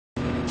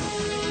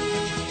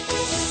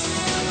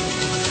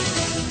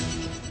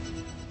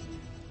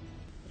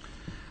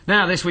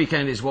Now, this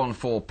weekend is one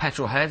for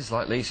petrol heads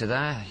like Lisa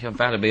there. You're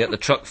bound to be at the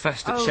Truck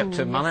Fest at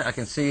Shepton Mallet. I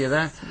can see you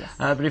there. Yes.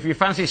 But if you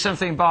fancy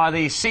something by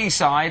the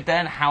seaside,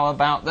 then how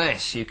about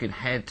this? You can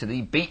head to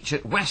the beach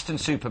at Weston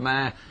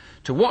Mare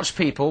to watch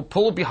people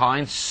pull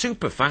behind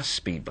super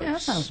fast speedboats. Yeah,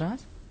 that sounds right.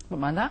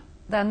 Wouldn't mind that.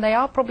 Then they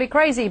are probably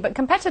crazy, but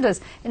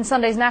competitors in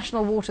Sunday's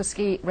National Water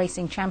Ski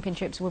Racing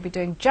Championships will be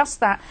doing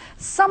just that,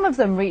 some of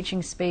them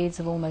reaching speeds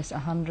of almost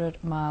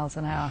 100 miles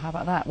an hour. How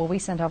about that? Well, we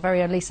sent our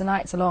very own Lisa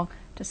Knights along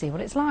to see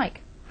what it's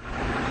like.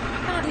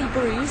 Badly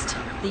bruised,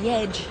 the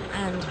edge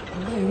and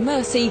no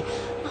mercy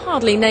are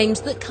hardly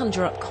names that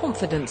conjure up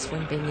confidence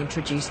when being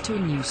introduced to a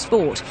new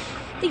sport.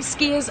 These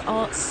skiers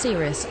are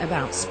serious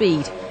about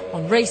speed.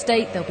 On race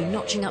day, they'll be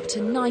notching up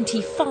to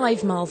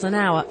 95 miles an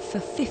hour for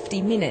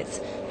 50 minutes.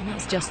 And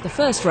that's just the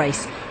first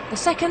race. The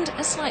second,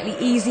 a slightly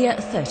easier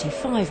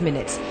 35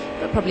 minutes,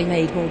 but probably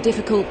made more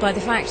difficult by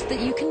the fact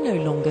that you can no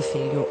longer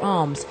feel your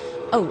arms.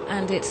 Oh,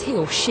 and it's he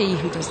or she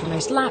who does the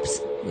most laps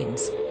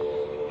wins.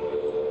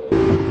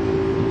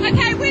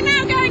 OK, we're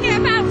now going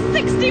at about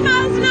 60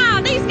 miles an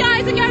hour. These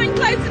guys are going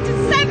closer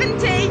to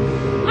 70.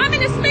 I'm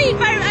in a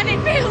speedboat and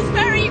it feels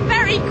very,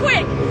 very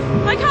quick.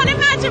 I can't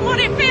imagine what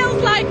it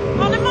feels like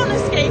on a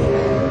monoski.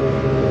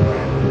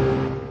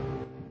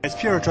 It's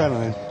pure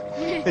adrenaline.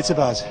 It's a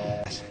buzz.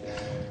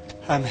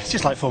 It's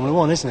just like Formula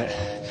 1, isn't it?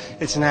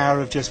 It's an hour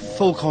of just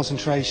full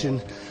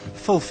concentration,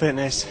 full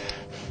fitness.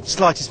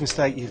 Slightest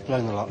mistake, you've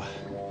blown the lot.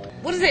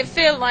 What does it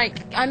feel like?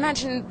 I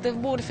imagine the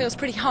water feels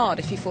pretty hard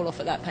if you fall off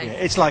at that pace. Yeah,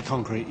 it's like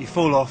concrete. You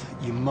fall off,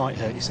 you might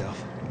hurt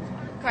yourself.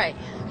 Great.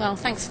 Well,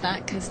 thanks for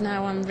that, because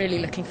now I'm really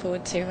looking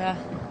forward to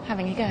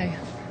having a go.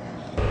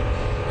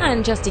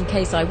 And just in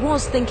case I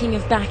was thinking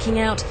of backing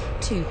out,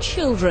 2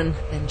 children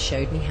then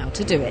showed me how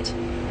to do it.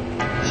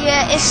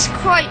 Yeah, it's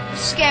quite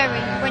scary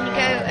when you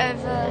go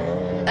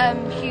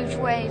over huge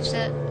waves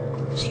at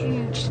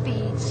huge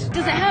speeds.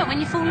 Does it hurt when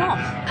you fall off?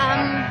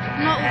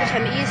 Not all the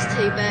time. It used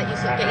to, but you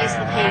sort of get used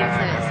to the pain,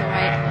 so it's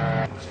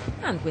alright.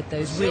 And with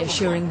those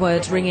reassuring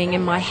words ringing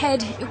in my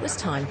head, it was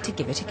time to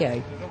give it a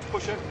go.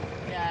 Push it.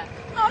 Yeah.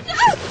 Oh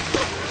no!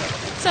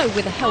 So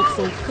with a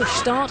helpful push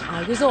start,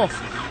 I was off.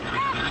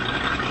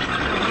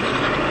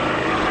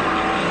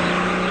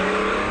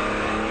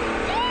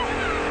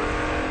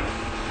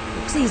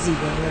 It's easy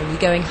when you're only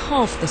going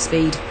half the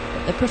speed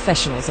that the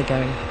professionals are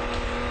going.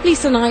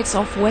 Lisa Knights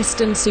off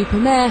Weston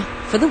Mare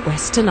for the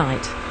West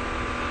tonight.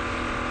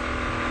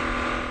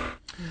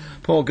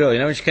 Poor girl, you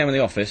know when she came in the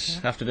office,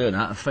 after doing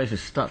that, her face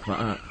was stuck like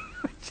that.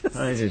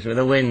 With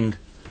the wind.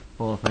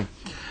 Poor thing.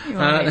 She's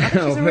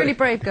a really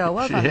brave girl.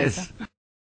 Well done, Lisa.